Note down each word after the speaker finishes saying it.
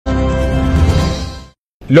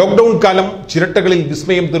Lockdown കാലം ചിരട്ടകളിൽ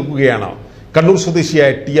വിസ്മയം തീർക്കുകയാണ് കണ്ണൂർ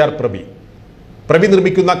സ്വദേശിയായ ടി.ആർ. പ്രവി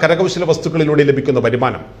നിർമ്മിക്കുന്ന കരകൗശല വസ്തുക്കളിലൂടെ ലഭിക്കുന്ന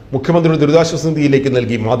വരുമാനം മുഖ്യമന്ത്രിയുടെ ദുരിതാശ്വാസ നിധിയിലേക്ക്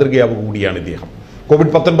നൽകി മാതൃകയാവുക കൂടിയാണ് ഇദ്ദേഹം.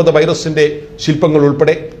 കോവിഡ്-19 വൈറസിന്റെ ശില്പങ്ങൾ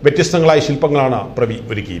ഉൾപ്പെടെ വ്യത്യസ്തങ്ങളായ ശില്പങ്ങളാണ് പ്രവി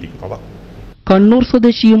ഒരുക്കിയിരിക്കുന്നത്. കണ്ണൂർ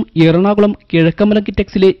സ്വദേശിയും എറണാകുളം കിഴക്കമ്പലം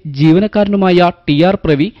കിറ്റക്സിലെ ജീവനക്കാരനുമായ ടി.ആർ.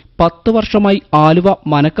 പ്രവി 10 വർഷമായി ആലുവ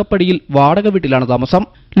മനക്കപ്പടിയിൽ വാടക വീട്ടിലാണ് താമസം.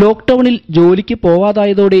 ലോക്ക്ഡൌണിൽ ജോലിക്ക്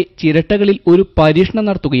പോവാതായതോടെ ചിരട്ടകളിൽ ഒരു പരീക്ഷണം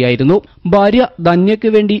നടത്തുകയായിരുന്നു. ഭാര്യ ധന്യയ്ക്ക്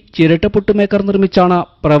വേണ്ടി ചിരട്ടപ്പുട്ട് മേക്കർ നിർമ്മിച്ചാണ്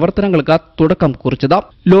പ്രവർത്തനങ്ങൾക്ക് തുടക്കം കുറിച്ചത്.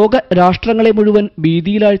 ലോക രാഷ്ട്രങ്ങളെ മുഴുവൻ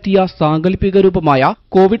ഭീതിയിലാഴ്ത്തിയ സാങ്കല്പിക രൂപമായ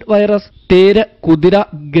കോവിഡ് വൈറസ്, തേര്, കുതിര,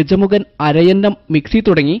 ഗജമുഖൻ, അരയന്നം, മിക്സി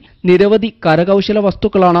തുടങ്ങി നിരവധി കരകൗശല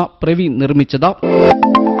വസ്തുക്കളാണ് പ്രവി നിർമ്മിച്ചത്.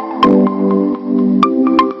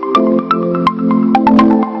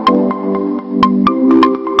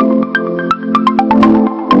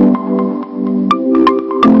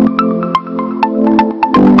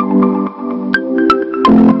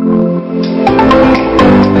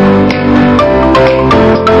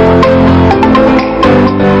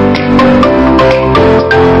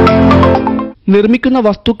 നിർമ്മിക്കുന്ന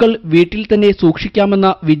വസ്തുക്കൾ വീട്ടിൽ തന്നെ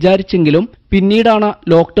സൂക്ഷിക്കാമെന്ന് വിചാരിച്ചെങ്കിലും പിന്നീടാണ്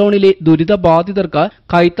ലോക്ക്ഡൌണിലെ ദുരിതബാധിതർക്ക്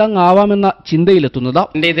കൈത്താങ്ങാവാമെന്ന ചിന്തയിലെത്തുന്നത്.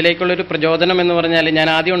 എന്റെ ഇതിലേക്കുള്ളൊരു പ്രചോദനം എന്ന് പറഞ്ഞാൽ ഞാൻ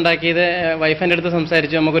ആദ്യം ഉണ്ടാക്കിയത് വൈഫിന്റെ അടുത്ത്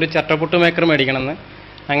സംസാരിച്ചു, നമുക്കൊരു ചിരട്ടപ്പുട്ട് മേക്കർ മേടിക്കണമെന്ന്.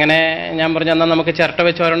 അങ്ങനെ ഞാൻ പറഞ്ഞു, എന്നാൽ നമുക്ക് ചിരട്ട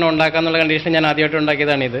വെച്ച് ഒരെണ്ണം ഉണ്ടാക്കാന്നുള്ള കണ്ടീഷൻ ഞാൻ ആദ്യമായിട്ട്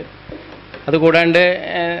ഉണ്ടാക്കിയതാണിത്. അതുകൂടാണ്ട്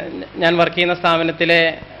ഞാൻ വർക്ക് ചെയ്യുന്ന സ്ഥാപനത്തിലെ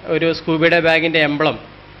ഒരു സ്കൂബിയുടെ ബാഗിന്റെ എംബ്ലം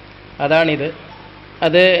അതാണിത്.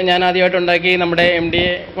 അത് ഞാൻ ആദ്യമായിട്ട് ഉണ്ടാക്കി നമ്മുടെ MD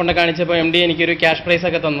കൊണ്ട് കാണിച്ചപ്പോൾ MD എനിക്കൊരു ക്യാഷ്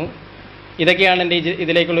പ്രൈസൊക്കെ തന്നു. ഇതൊക്കെയാണ് എൻ്റെ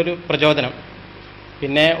ഇതിലേക്കുള്ളൊരു പ്രചോദനം.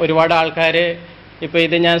 പിന്നെ ഒരുപാട് ആൾക്കാർ ഇപ്പോൾ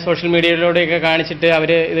ഇത് ഞാൻ സോഷ്യൽ മീഡിയയിലൂടെയൊക്കെ കാണിച്ചിട്ട്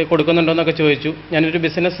അവർ ഇത് കൊടുക്കുന്നുണ്ടോയെന്നൊക്കെ ചോദിച്ചു. ഞാനൊരു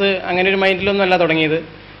ബിസിനസ് അങ്ങനെ ഒരു മൈൻഡിലൊന്നും അല്ല തുടങ്ങിയത്.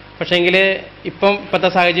 പക്ഷേങ്കിൽ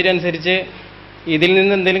ഇപ്പോഴത്തെ സാഹചര്യം അനുസരിച്ച് ഇതിൽ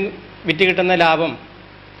നിന്ന് എന്തെങ്കിലും വിറ്റ് കിട്ടുന്ന ലാഭം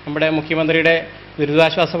നമ്മുടെ മുഖ്യമന്ത്രിയുടെ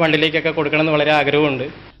ദുരിതാശ്വാസ ഫണ്ടിലേക്കൊക്കെ കൊടുക്കണമെന്ന് വളരെ ആഗ്രഹമുണ്ട്.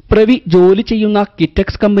 പ്രവി ജോലി ചെയ്യുന്ന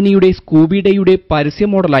കിറ്റക്സ് കമ്പനിയുടെ സ്കൂബി ഡേയുടെ പരസ്യ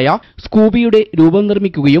മോഡലായ സ്കൂബിയുടെ രൂപം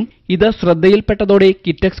നിർമ്മിക്കുകയും ഇത് ശ്രദ്ധയിൽപ്പെട്ടതോടെ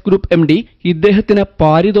കിറ്റക്സ് ഗ്രൂപ്പ് MD ഇദ്ദേഹത്തിന്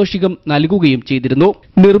പാരിതോഷികം നൽകുകയും ചെയ്തിരുന്നു.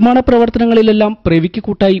 നിർമ്മാണ പ്രവർത്തനങ്ങളിലെല്ലാം പ്രവിക്ക്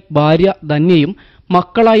കൂട്ടായി ഭാര്യ ധന്യയും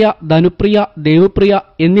മക്കളായ ധനുപ്രിയ, ദേവപ്രിയ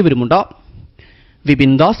എന്നിവരുമുണ്ട്.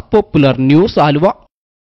 Vipin Das, popular news, Aluva.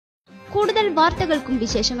 കൂടുതൽ വാർത്തകൾക്കും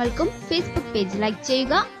വിശേഷങ്ങൾക്കും ഫേസ്ബുക്ക് പേജ് ലൈക്ക്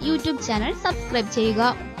ചെയ്യുക, യൂട്യൂബ് ചാനൽ സബ്സ്ക്രൈബ്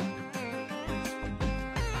ചെയ്യുക.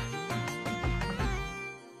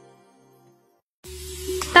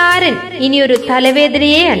 താരൻ ഇനിയൊരു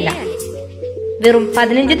തലവേദനയേ അല്ല, വെറും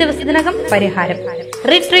 15 ദിവസത്തിനകം പരിഹാരം.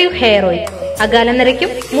 റിട്രീവ് ഹെയർ ഓയിൽ അകാല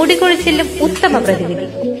നിരയ്ക്കും മുടികൊഴിച്ചിലും ഉത്തമ പ്രതിവിധി.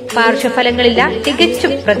 പാർശ്വഫലങ്ങളില്ല,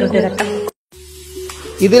 തികച്ചും പ്രകൃതിദത്തം.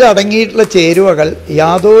 ഇതിലടങ്ങിയിട്ടുള്ള ചേരുവകൾ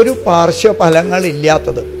യാതൊരു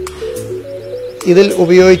പാർശ്വഫലങ്ങളില്ലാത്തത്. ഇതിൽ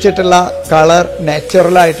ഉപയോഗിച്ചിട്ടുള്ള കളർ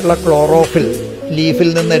നാച്ചുറലായിട്ടുള്ള ക്ലോറോഫിൽ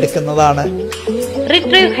ലീഫിൽ നിന്ന് എടുക്കുന്നതാണ്.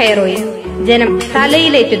 റിട്രീവ് ഹെയർ ഓയിൽ, ജനം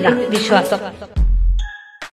തലയിലേറ്റുന്ന വിശ്വാസം.